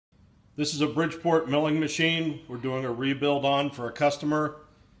This is a Bridgeport milling machine we're doing a rebuild on for a customer.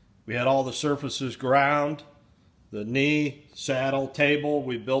 We had all the surfaces ground, the knee, saddle, table.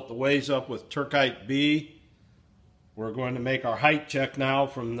 We built the ways up with Turkite B. We're going to make our height check now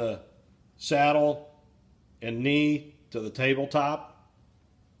from the saddle and knee to the tabletop.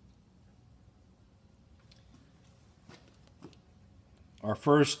 Our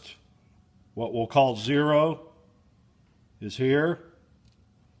first, what we'll call 0, is here.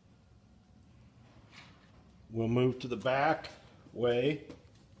 We'll move to the back way.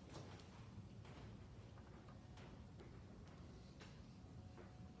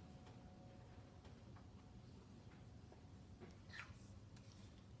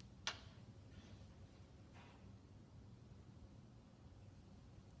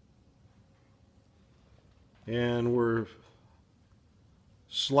 And we're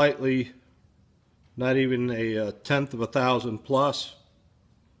slightly, not even a tenth of a thousand plus.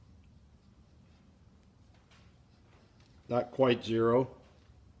 Not quite 0.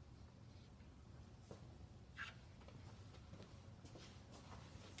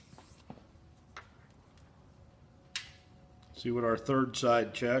 See what our third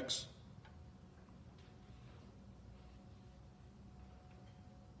side checks.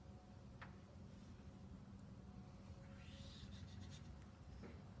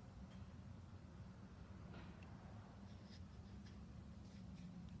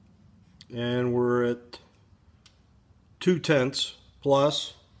 And we're at 2/10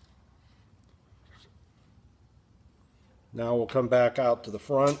 plus. Now we'll come back out to the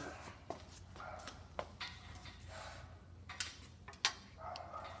front.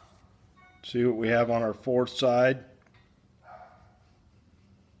 See what we have on our fourth side.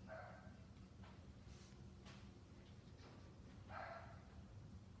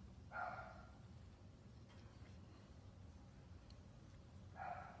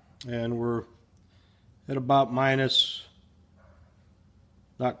 And we're at about minus,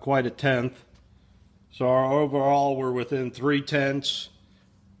 not quite a tenth. So our overall, we're within 3/10.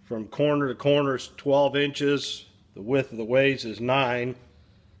 From corner to corner is 12 inches. The width of the ways is 9.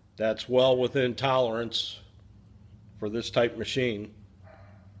 That's well within tolerance for this type machine.